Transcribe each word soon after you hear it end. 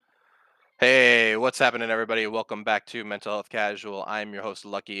Hey, what's happening, everybody? Welcome back to Mental Health Casual. I'm your host,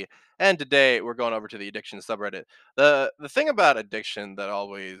 Lucky, and today we're going over to the addiction subreddit. The thing about addiction that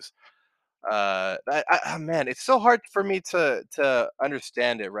always, man, it's so hard for me to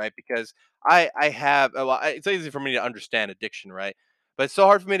understand it, right? Because I have, it's easy for me to understand addiction, right? But it's so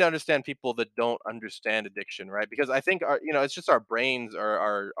hard for me to understand people that don't understand addiction, right? Because I think it's just our brains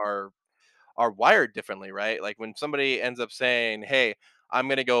are wired differently, right? Like when somebody ends up saying, "Hey, I'm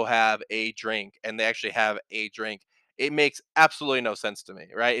gonna go have a drink," and they actually have a drink, it makes absolutely no sense to me,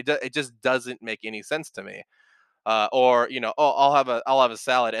 right? It just doesn't make any sense to me. Or oh, I'll have a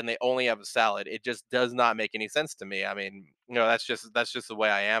salad, and they only have a salad. It just does not make any sense to me. I mean, that's just the way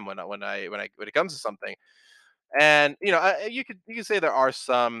I am when it comes to something. And you could say there are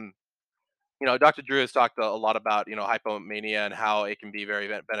some. Dr. Drew has talked a lot about hypomania and how it can be very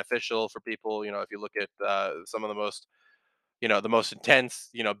beneficial for people. If you look at some of the most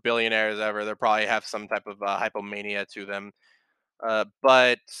intense billionaires ever, they probably have some type of hypomania to them.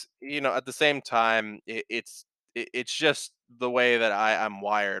 But at the same time, it's just the way that I'm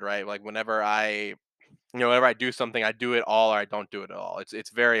wired, right? Like whenever I do something, I do it all or I don't do it at all. It's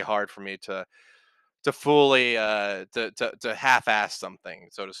very hard for me to fully to half-ass something,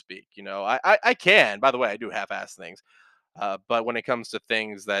 so to speak. I can, by the way, I do half-ass things. But when it comes to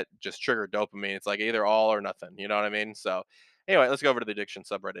things that just trigger dopamine, it's like either all or nothing. You know what I mean? So anyway, let's go over to the addiction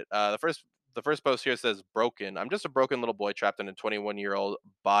subreddit. The first post here says, "Broken. I'm just a broken little boy trapped in a 21-year-old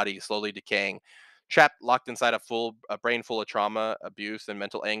body, slowly decaying, trapped, locked inside a brain full of trauma, abuse, and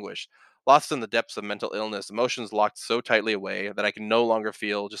mental anguish. Lost in the depths of mental illness, emotions locked so tightly away that I can no longer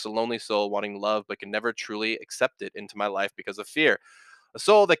feel, just a lonely soul wanting love but can never truly accept it into my life because of fear. A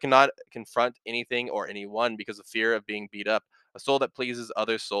soul that cannot confront anything or anyone because of fear of being beat up. A soul that pleases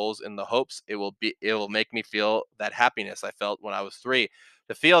other souls in the hopes it will make me feel that happiness I felt when I was 3.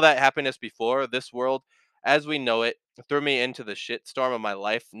 To feel that happiness before this world as we know it threw me into the shitstorm of my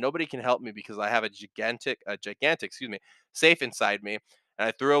life. Nobody can help me because I have a gigantic, excuse me, safe inside me. And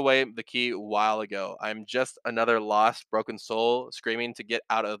I threw away the key a while ago. I'm just another lost, broken soul screaming to get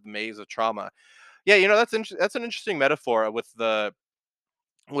out of the maze of trauma." Yeah, that's an interesting metaphor with the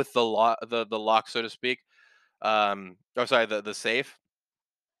lock, so to speak. Or sorry, the safe.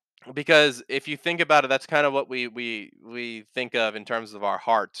 Because if you think about it, that's kind of what we think of in terms of our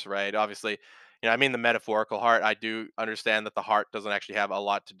hearts, right? Obviously, I mean the metaphorical heart. I do understand that the heart doesn't actually have a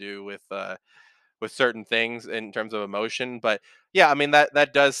lot to do with certain things in terms of emotion. But yeah, I mean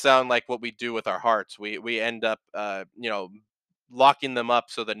that does sound like what we do with our hearts. We end up locking them up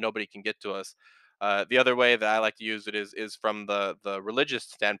so that nobody can get to us. The other way that I like to use it is from the religious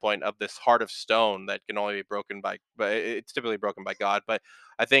standpoint of this heart of stone that can only be broken but it's typically broken by God. But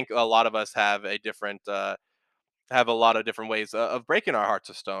I think a lot of us have a lot of different ways of breaking our hearts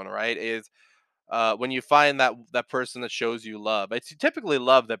of stone. Right? Is when you find that person that shows you love. It's typically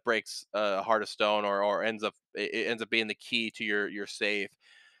love that breaks a heart of stone, or it ends up being the key to your safe.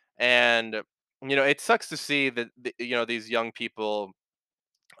 And it sucks to see that these young people,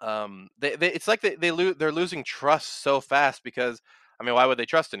 it's like they're losing trust so fast. Because I mean, why would they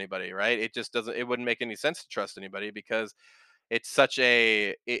trust anybody, right? It wouldn't make any sense to trust anybody because it's such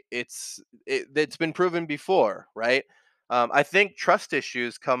a it's been proven before, right? I think trust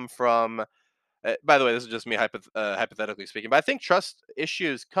issues come from, by the way, this is just me hypothetically speaking, but I think trust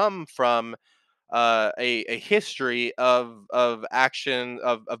issues come from a history of action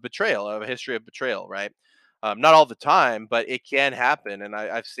of betrayal, of a history of betrayal, right? Not all the time, but it can happen. And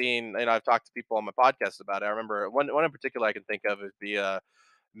I've seen, and I've talked to people on my podcast about it. I remember one in particular I can think of is the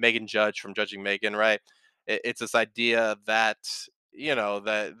Megan Judge from Judging Megan, right? It's this idea that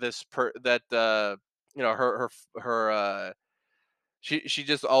that this per that her she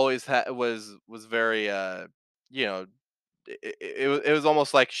just always was very you know it was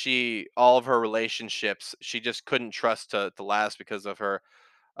almost like she all of her relationships she just couldn't trust to last because of her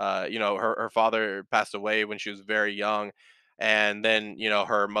her father passed away when she was very young. And then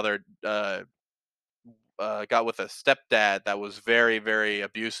her mother got with a stepdad that was very, very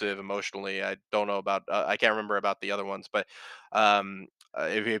abusive emotionally. I don't know about, I can't remember about the other ones, but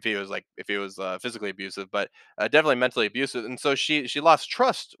if he was physically abusive, but definitely mentally abusive. And so she lost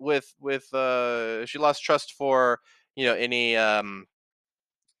trust she lost trust for any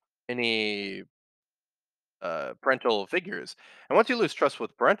parental figures. And once you lose trust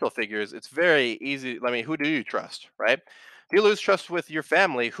with parental figures, it's very easy. I mean, who do you trust, right? If you lose trust with your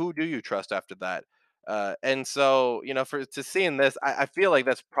family, who do you trust after that? And so, for to seeing this, I feel like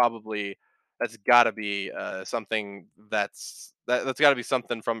that's got to be something that's got to be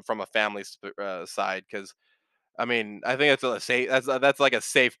something from a family side. Because I mean, I think that's like a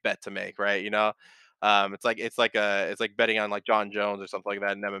safe bet to make, right? It's like betting on like John Jones or something like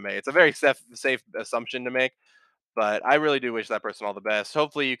that in MMA. It's a very safe assumption to make, but I really do wish that person all the best.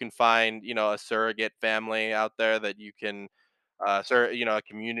 Hopefully, you can find a surrogate family out there that you can, a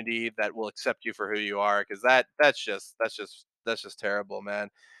community that will accept you for who you are, because that's just terrible, man.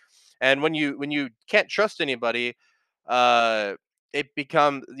 And when you can't trust anybody, uh it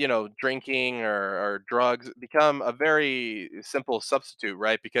becomes, drinking or drugs become a very simple substitute,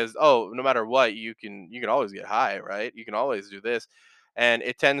 right? Because, oh, no matter what, you can always get high, right? You can always do this, and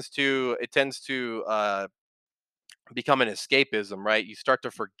it tends to become an escapism, right? You start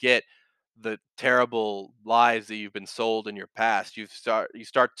to forget the terrible lies that you've been sold in your past. You start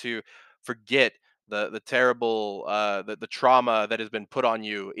to forget the terrible the trauma that has been put on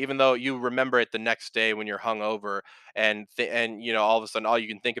you, even though you remember it the next day when you're hungover, and all of a sudden all you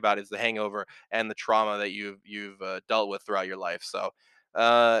can think about is the hangover and the trauma that you've dealt with throughout your life. So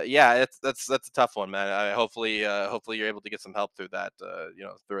yeah, that's a tough one, man. Hopefully you're able to get some help through that,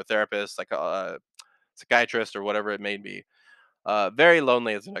 through a therapist, like psychiatrist, or whatever it may be. Very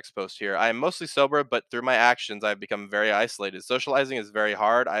lonely as the next post here. I am mostly sober, but through my actions, I've become very isolated. Socializing is very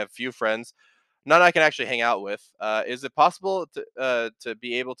hard. I have few friends, none I can actually hang out with. Is it possible to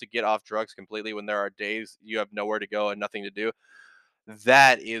be able to get off drugs completely when there are days you have nowhere to go and nothing to do?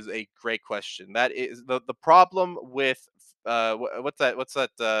 That is a great question. That is the problem with what's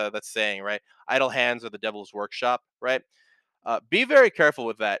that saying, right? Idle hands are the devil's workshop, right? Be very careful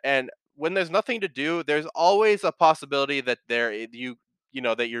with that. And when there's nothing to do, there's always a possibility that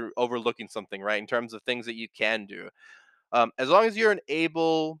that you're overlooking something, right? In terms of things that you can do. As long as you're an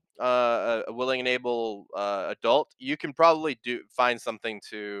a willing and able adult, you can probably do find something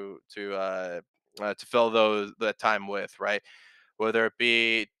to fill that time with, right? Whether it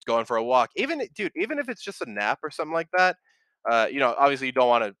be going for a walk, even if it's just a nap or something like that. Obviously you don't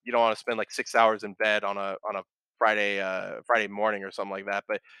want to spend like 6 hours in bed on a Friday morning or something like that.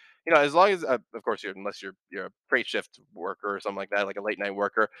 But as long as, of course, unless you're a straight shift worker or something like that, like a late night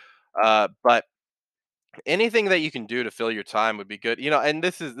worker. But anything that you can do to fill your time would be good. And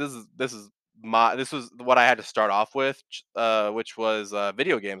this was what I had to start off with, which was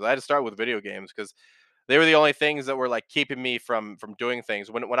video games. I had to start with video games because they were the only things that were like keeping me from doing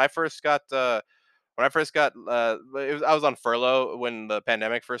things. I was on furlough when the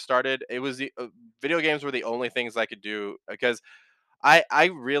pandemic first started. Video games were the only things I could do, because I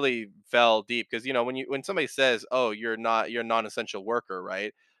really fell deep, because when somebody says, "Oh, you're a non-essential worker,"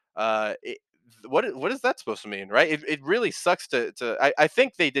 right? Uh, it, what is that supposed to mean, right? It really sucks to. I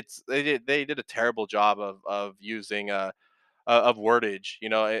think they did a terrible job of using of wordage,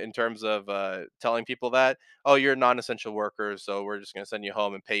 in terms of telling people that, "Oh, you're a non-essential worker, so we're just going to send you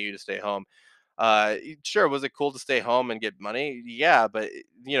home and pay you to stay home." Sure, was it cool to stay home and get money? Yeah, but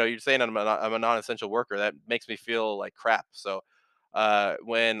you're saying I'm a non-essential worker. That makes me feel like crap. So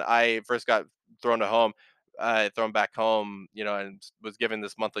when I first got thrown to home, thrown back home, and was given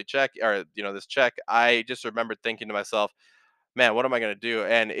this monthly check, or this check, I just remembered thinking to myself, man, what am I gonna do?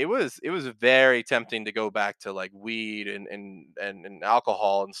 And it was very tempting to go back to like weed and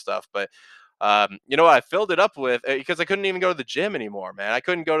alcohol and stuff. But you know what? I filled it up with, because I couldn't even go to the gym anymore, man. I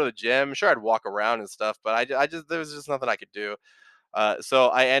couldn't go to the gym. Sure, I'd walk around and stuff, but I just there was just nothing I could do. So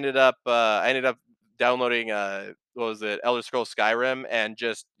I ended up downloading what was it, Elder Scrolls Skyrim, and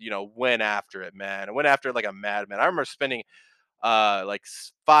just went after it, man. I went after it like a madman. I remember spending 5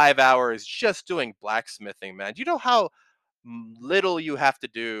 hours just doing blacksmithing, man. Do you know how little you have to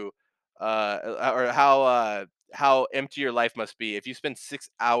do, or how empty your life must be if you spend 6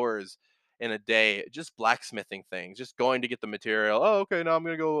 hours in a day just blacksmithing things, just going to get the material? Oh, okay, now I'm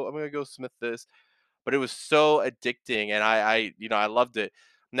gonna go smith this. But it was so addicting, and I loved it.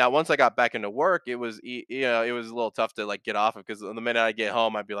 Now, once I got back into work, it was a little tough to like get off of, because the minute I get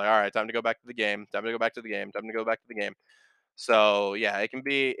home, I'd be like, all right, time to go back to the game, time to go back to the game, time to go back to the game. So yeah, it can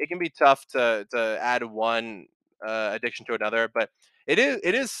be tough to add one addiction to another, but it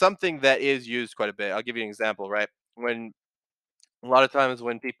is something that is used quite a bit. I'll give you an example, right? When A lot of times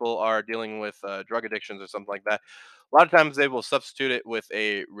when people are dealing with drug addictions or something like that, a lot of times they will substitute it with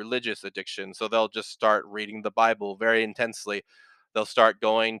a religious addiction. So they'll just start reading the Bible very intensely. They'll start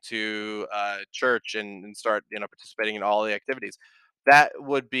going to church, and start participating in all the activities. That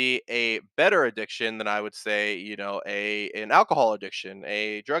would be a better addiction than, I would say, a an alcohol addiction,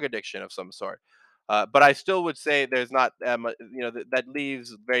 a drug addiction of some sort. But I still would say there's not that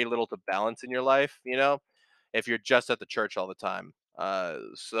leaves very little to balance in your life. If you're just at the church all the time.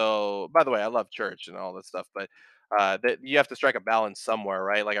 So, by the way, I love church and all this stuff, but That you have to strike a balance somewhere,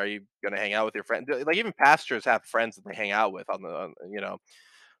 right? Like, are you going to hang out with your friends? Like, even pastors have friends that they hang out with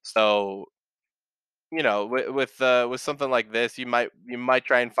so with something like this, you might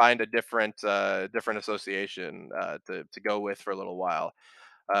try and find a different association to go with for a little while.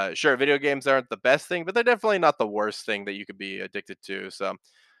 Sure, video games aren't the best thing, but they're definitely not the worst thing that you could be addicted to. So,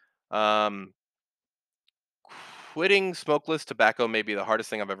 um, quitting smokeless tobacco may be the hardest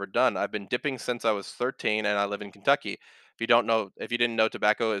thing I've ever done. I've been dipping since I was 13, and I live in Kentucky. If you didn't know,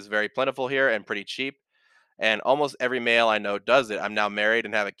 tobacco is very plentiful here and pretty cheap, and almost every male I know does it. I'm now married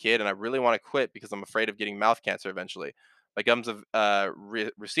and have a kid, and I really want to quit because I'm afraid of getting mouth cancer eventually. My gums have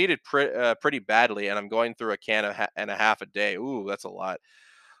receded pretty badly, and I'm going through a can and a half a day. Ooh, that's a lot.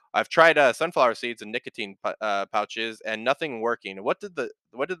 I've tried sunflower seeds and nicotine pouches, and nothing working. What did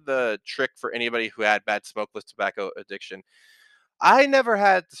the trick for anybody who had bad smokeless tobacco addiction? I never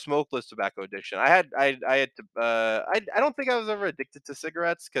had the smokeless tobacco addiction. I don't think I was ever addicted to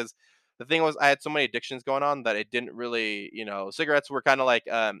cigarettes because the thing was I had so many addictions going on that it didn't really, cigarettes were kind of like,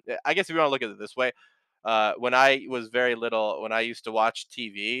 I guess if you want to look at it this way, when I was very little, when I used to watch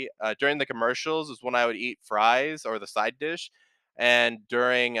TV, during the commercials is when I would eat fries or the side dish, and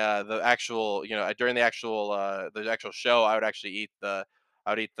during the actual show, I would eat the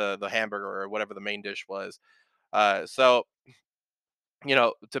hamburger or whatever the main dish was. So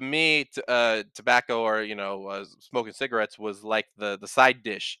to me, tobacco or smoking cigarettes was like the side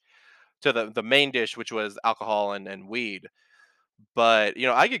dish to the main dish, which was alcohol and weed. But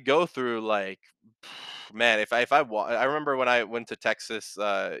I could go through like, man, I remember when I went to Texas,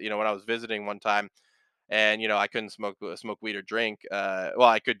 when I was visiting one time, and I couldn't smoke weed or drink. Well,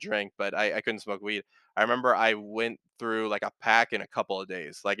 I could drink, but I couldn't smoke weed. I remember I went through like a pack in a couple of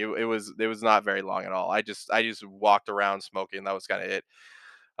days. Like it was not very long at all. I just walked around smoking. That was kind of it.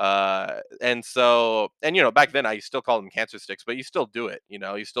 And back then I still call them cancer sticks, but you still do it.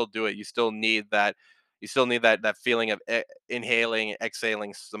 You still do it. You still need that feeling of inhaling,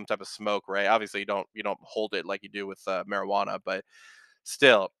 exhaling some type of smoke, right? Obviously, you don't hold it like you do with marijuana, but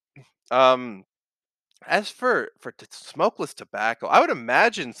still. Um, as for smokeless tobacco, I would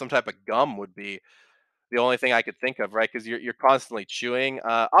imagine some type of gum would be the only thing I could think of, right? Because you're constantly chewing.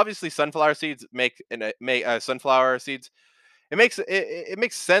 Obviously, sunflower seeds, it makes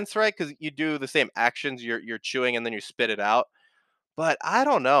sense, right? Because you do the same actions. You're chewing and then you spit it out. But I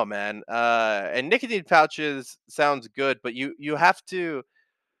don't know, man. And nicotine pouches sounds good, but you have to,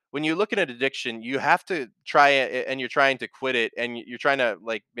 when you look at an addiction, you have to try it, and you're trying to quit it, and you're trying to,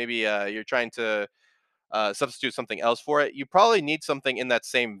 like, maybe you're trying to substitute something else for it. You probably need something in that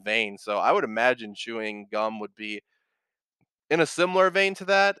same vein. So I would imagine chewing gum would be in a similar vein to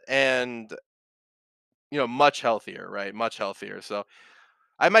that, and much healthier, right? Much healthier. So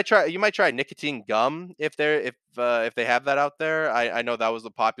you might try nicotine gum if they have that out there. I know that was a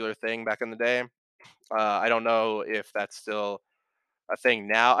popular thing back in the day. I don't know if that's still a thing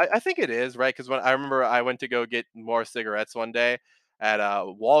now. I think it is, right? Because when I remember I went to go get more cigarettes one day at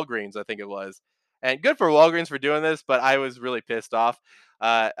Walgreens, I think it was. And good for Walgreens for doing this, but I was really pissed off.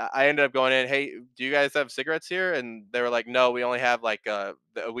 I ended up going in, hey, do you guys have cigarettes here? And they were like, no, we only have like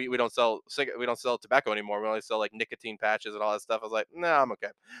we don't sell tobacco anymore. We only sell like nicotine patches and all that stuff. I was like, no, I'm okay.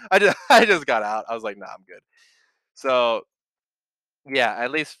 I just got out. I was like, nah, I'm good. So yeah,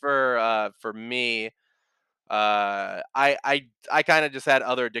 at least for me, I kind of just had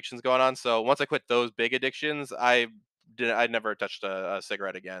other addictions going on. So once I quit those big addictions, I never touched a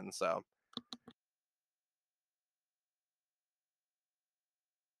cigarette again. So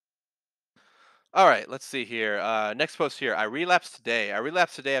all right, let's see here. Next post here. I relapsed today. I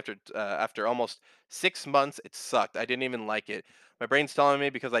relapsed today after almost 6 months. It sucked. I didn't even like it. My brain's telling me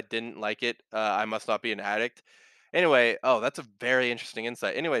because I didn't like it, I must not be an addict. Anyway, oh, that's a very interesting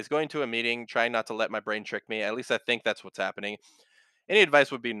insight. Anyways, going to a meeting, trying not to let my brain trick me. At least I think that's what's happening. Any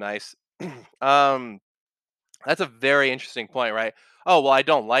advice would be nice. um, That's a very interesting point, right? Oh, well, I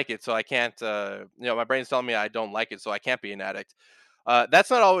don't like it, so I can't. My brain's telling me I don't like it, so I can't be an addict. That's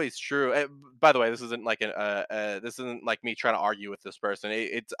not always true. By the way, this isn't like me trying to argue with this person.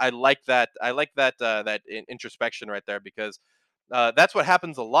 It's I like that. I like that introspection right there because that's what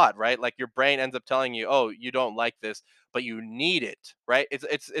happens a lot, right? Like your brain ends up telling you, "Oh, you don't like this, but you need it," right?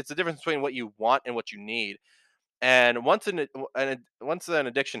 It's the difference between what you want and what you need. And once an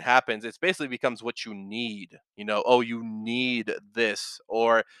addiction happens, it's basically becomes what you need. Oh, you need this,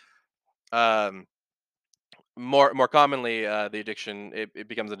 or um, more commonly, the addiction, it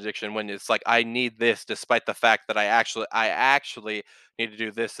becomes an addiction when it's like I need this despite the fact that I actually need to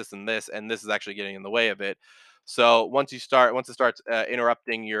do this and this is actually getting in the way of it. So once it starts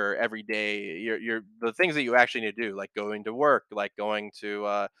interrupting your everyday, your the things that you actually need to do, like going to work, like going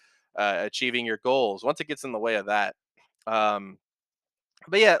to achieving your goals, once it gets in the way of that, um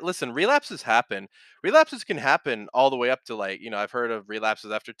but yeah, listen, relapses happen. Relapses can happen all the way up to, like, I've heard of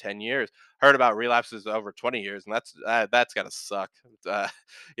relapses after 10 years, heard about relapses over 20 years, and that's gotta suck. Uh,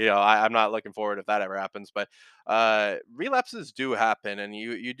 I'm not looking forward if that ever happens, but relapses do happen, and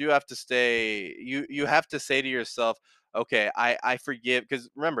you do have to stay. You have to say to yourself, okay, I forgive, because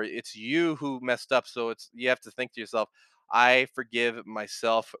remember, it's you who messed up, so you have to think to yourself, I forgive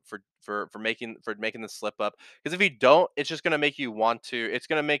myself for making the slip up, because if you don't, it's just gonna make you want to. It's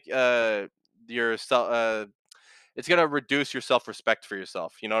gonna make yourself. It's gonna reduce your self-respect for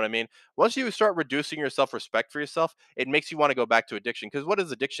yourself. You know what I mean? Once you start reducing your self-respect for yourself, it makes you want to go back to addiction. Because what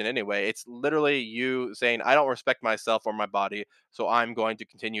is addiction anyway? It's literally you saying, "I don't respect myself or my body, so I'm going to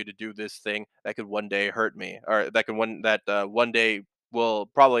continue to do this thing that could one day hurt me, or one day will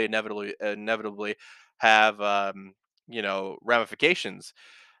probably inevitably have ramifications."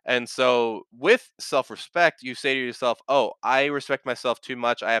 And so with self-respect, you say to yourself, "Oh, I respect myself too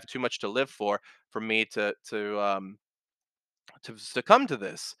much. I have too much to live for me to succumb to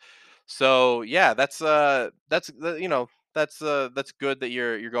this." So yeah, that's good that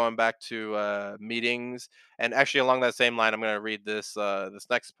you're going back to meetings. And actually, along that same line, I'm going to read this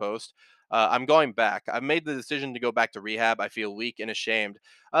next post. I'm going back. I've made the decision to go back to rehab. I feel weak and ashamed.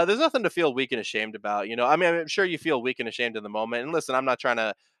 There's nothing to feel weak and ashamed about. I mean, I'm sure you feel weak and ashamed in the moment. And listen, I'm not trying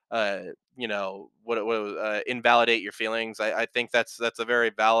to, invalidate your feelings. I think that's a very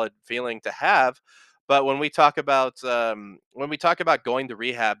valid feeling to have. But when we talk about going to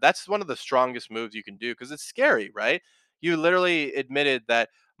rehab, that's one of the strongest moves you can do, because it's scary, right? You literally admitted that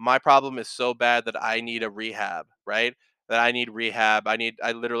my problem is so bad that I need a rehab, right? That I need rehab. I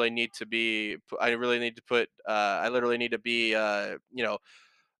literally need to be. I really need to put. I literally need to be.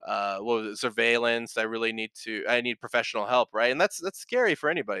 What was it, surveillance. I need professional help, right? And that's scary for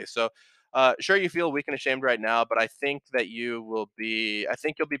anybody. So sure, you feel weak and ashamed right now, but I think you'll be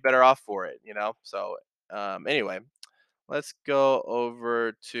better off for it, so anyway, let's go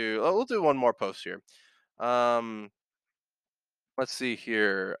over to, we'll do one more post here. um let's see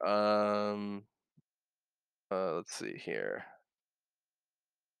here. Let's see here.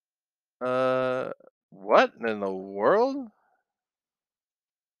 uh what in the world?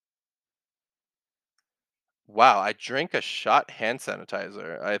 Wow, I drank a shot hand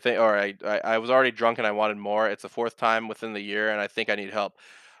sanitizer. I think, or I was already drunk and I wanted more. It's the fourth time within the year, and I think I need help.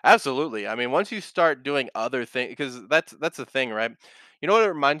 Absolutely. I mean, once you start doing other things, because that's the thing, right? You know what it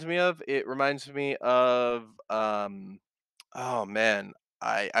reminds me of? It reminds me of, oh man,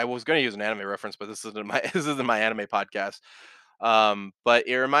 I was going to use an anime reference, but this isn't my this isn't my anime podcast. But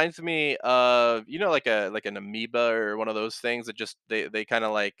it reminds me of, like an amoeba, or one of those things that just they kind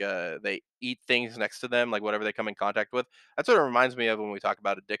of like they eat things next to them, like whatever they come in contact with. That's what it reminds me of when we talk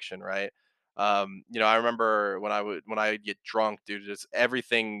about addiction, right? I remember when I would get drunk, dude, just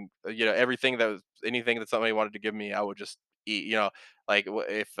everything, everything that was anything that somebody wanted to give me, I would just eat. Like,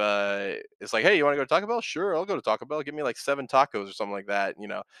 if it's like, hey, you want to go to Taco Bell? Sure, I'll go to Taco Bell. Give me like 7 tacos or something like that.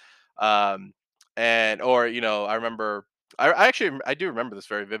 Um, and or I remember, I do remember this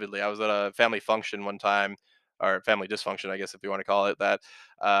very vividly. I was at a family function one time, or family dysfunction, I guess, if you want to call it that.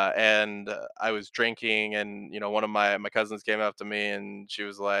 And I was drinking, and one of my cousins came up to me, and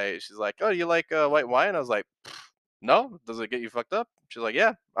she's like, "Oh, you like white wine?" I was like, "No, does it get you fucked up?" She's like,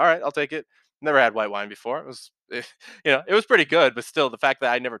 "Yeah, all right, I'll take it." Never had white wine before. It was, it was pretty good, but still, the fact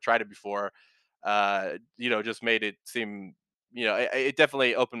that I never tried it before, just made it seem, it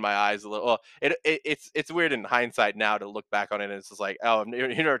definitely opened my eyes a little. Well, it's weird in hindsight now to look back on it, and it's just like, oh, you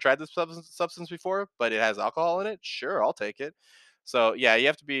never tried this substance before, but it has alcohol in it. Sure, I'll take it. So yeah, you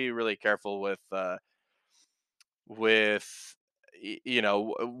have to be really careful with once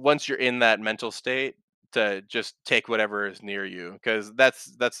you're in that mental state, to just take whatever is near you, because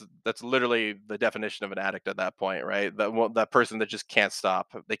that's literally the definition of an addict at that point, right? That person that just can't stop.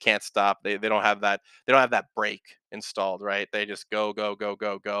 They can't stop. They don't have that brake installed, right? They just go go go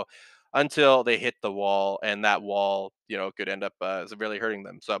go go until they hit the wall, and that wall, could end up severely hurting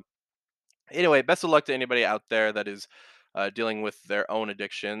them. So anyway, best of luck to anybody out there that is dealing with their own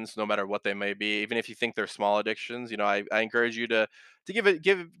addictions, no matter what they may be. Even if you think they're small addictions, I encourage you to give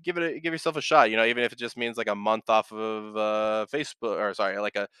yourself a shot. Even if it just means like a month off of Facebook, or sorry,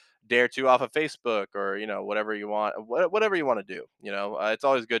 like a day or two off of Facebook, or whatever you want, whatever you want to do. It's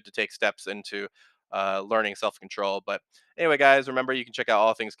always good to take steps into learning self control. But anyway, guys, remember you can check out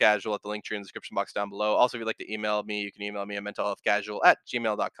all things casual at the link tree in the description box down below. Also, if you'd like to email me, you can email me at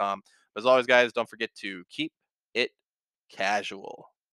mentalhealthcasual@gmail.com. But as always, guys, don't forget to keep it casual.